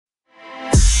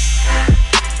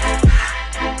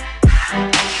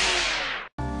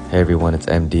Hey everyone, it's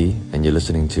MD, and you're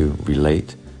listening to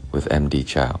Relate with MD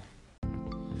Chow.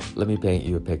 Let me paint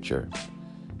you a picture.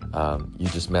 You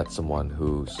just met someone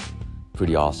who's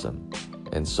pretty awesome,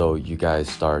 and so you guys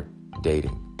start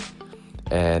dating.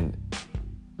 And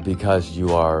because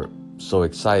you are so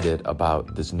excited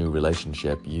about this new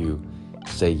relationship, you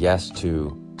say yes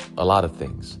to a lot of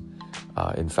things.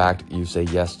 In fact, you say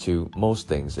yes to most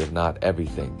things, if not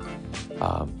everything,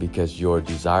 because your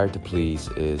desire to please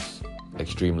is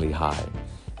extremely high,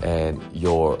 and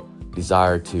your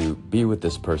desire to be with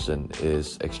this person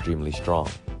is extremely strong.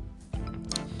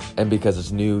 And because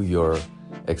it's new, you're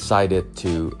excited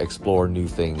to explore new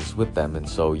things with them, and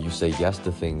so you say yes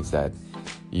to things that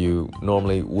you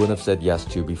normally wouldn't have said yes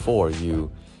to before.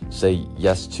 You say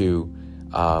yes to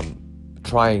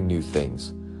trying new things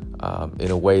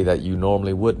in a way that you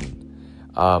normally wouldn't.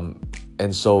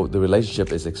 And so the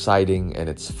relationship is exciting and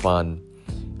it's fun,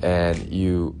 and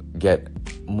you get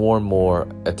more and more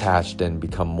attached and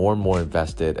become more and more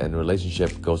invested, and the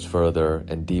relationship goes further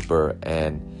and deeper,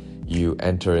 and you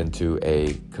enter into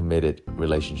a committed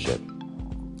relationship.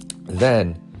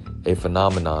 Then a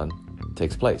phenomenon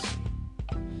takes place.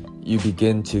 You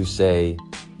begin to say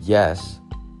yes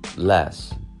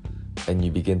less, and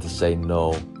you begin to say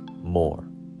no more.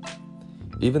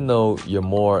 Even though you're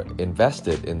more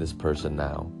invested in this person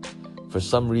now, for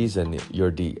some reason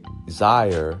your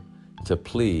desire to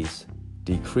please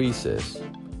decreases,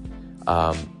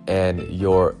 and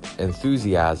your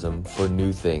enthusiasm for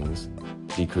new things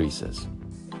decreases.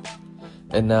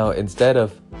 And now, instead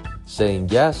of saying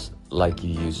yes like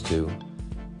you used to,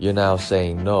 you're now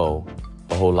saying no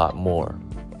a whole lot more.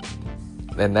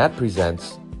 And that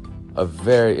presents a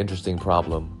very interesting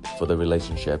problem for the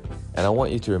relationship. And I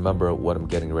want you to remember what I'm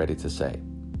getting ready to say.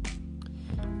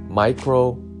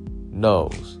 Micro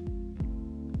no's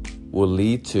will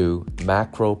lead to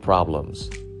macro problems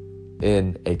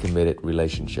in a committed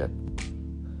relationship.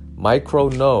 Micro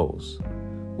no's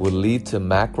will lead to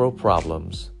macro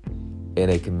problems in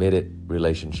a committed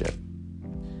relationship.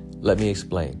 Let me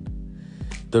explain.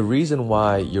 The reason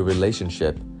why your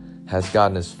relationship has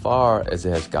gotten as far as it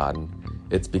has gotten,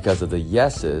 it's because of the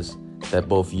yeses that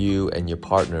both you and your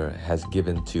partner has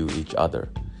given to each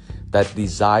other. That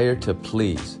desire to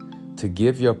please, to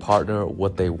give your partner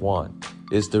what they want,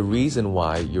 is the reason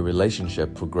why your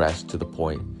relationship progressed to the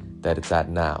point that it's at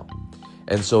now.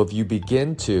 And so if you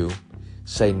begin to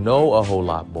say no a whole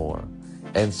lot more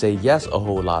and say yes a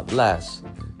whole lot less,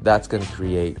 that's going to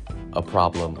create a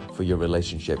problem for your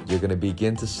relationship. You're going to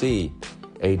begin to see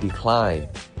a decline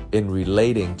in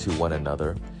relating to one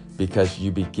another, because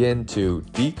you begin to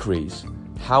decrease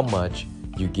how much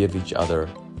you give each other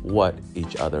what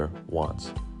each other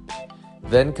wants.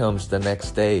 Then comes the next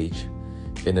stage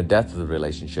in the depth of the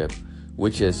relationship,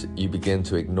 which is you begin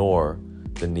to ignore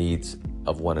the needs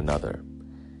of one another.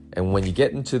 And when you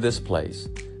get into this place,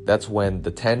 that's when the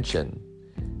tension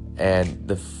and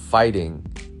the fighting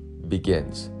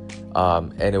begins.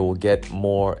 And it will get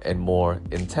more and more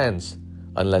intense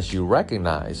unless you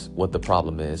recognize what the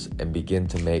problem is and begin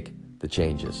to make the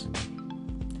changes.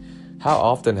 How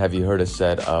often have you heard it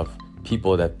said of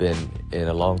people that have been in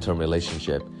a long-term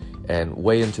relationship, and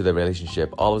way into the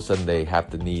relationship, all of a sudden they have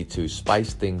the need to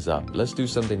spice things up. Let's do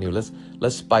something new.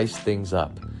 Let's spice things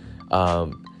up.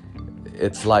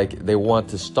 It's like they want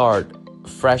to start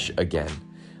fresh again.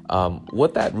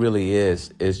 What that really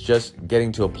is just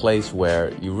getting to a place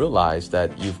where you realize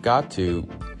that you've got to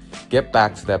get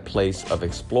back to that place of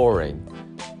exploring,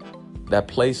 that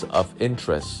place of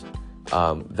interest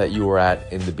that you were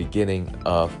at in the beginning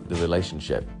of the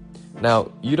relationship.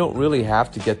 Now, you don't really have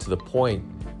to get to the point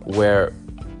where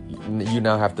you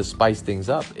now have to spice things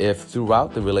up if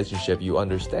throughout the relationship you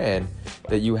understand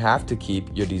that you have to keep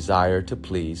your desire to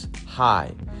please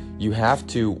high. You have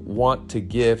to want to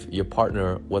give your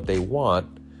partner what they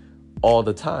want all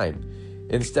the time.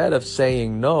 Instead of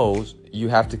saying no, you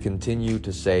have to continue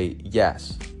to say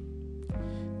yes.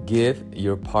 Give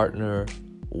your partner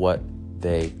what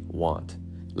they want.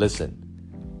 Listen,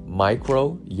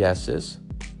 micro yeses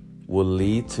will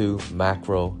lead to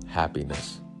macro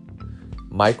happiness.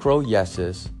 Micro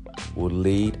yeses will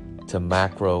lead to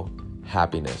macro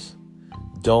happiness.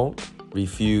 Don't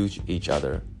refuse each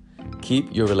other.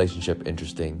 Keep your relationship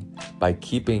interesting by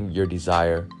keeping your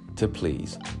desire to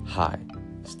please high.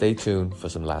 Stay tuned for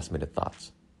some last-minute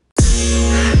thoughts.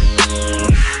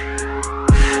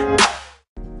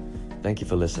 Thank you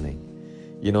for listening.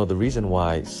 You know, the reason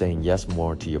why saying yes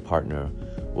more to your partner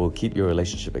will keep your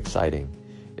relationship exciting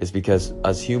is because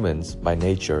us humans, by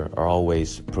nature, are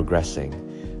always progressing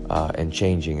and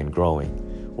changing and growing.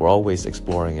 We're always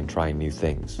exploring and trying new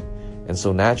things. And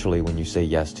so naturally, when you say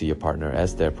yes to your partner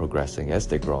as they're progressing, as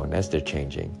they're growing, as they're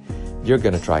changing, you're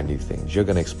going to try new things. You're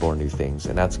going to explore new things.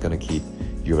 And that's going to keep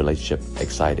your relationship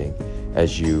exciting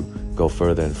as you go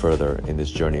further and further in this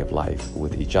journey of life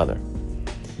with each other.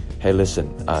 Hey,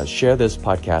 listen, share this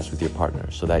podcast with your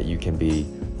partner so that you can be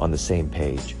on the same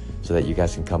page, so that you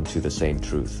guys can come to the same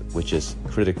truth, which is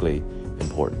critically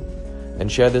important. And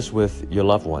share this with your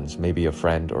loved ones, maybe a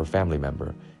friend or family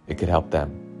member. It could help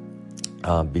them.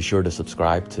 Be sure to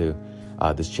subscribe to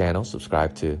this channel,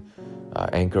 subscribe to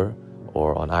Anchor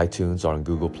or on iTunes or on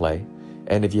Google Play.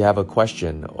 And if you have a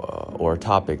question or a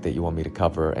topic that you want me to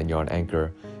cover and you're on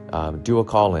Anchor, do a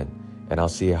call in and I'll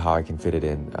see how I can fit it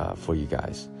in for you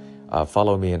guys.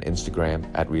 Follow me on Instagram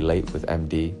at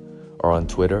RelateWithMD or on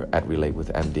Twitter at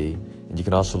RelateWithMD. And you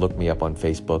can also look me up on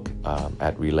Facebook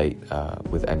at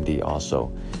RelateWithMD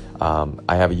also.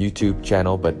 I have a YouTube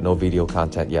channel, but no video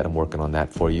content yet. I'm working on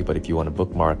that for you. But if you want to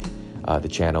bookmark the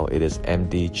channel, it is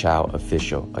MD Chow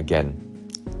Official. Again,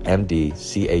 MD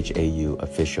CHAU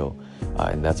Official.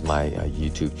 And that's my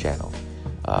YouTube channel.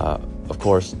 Of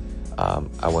course,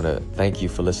 I want to thank you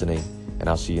for listening, and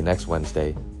I'll see you next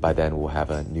Wednesday. By then, we'll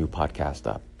have a new podcast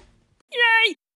up.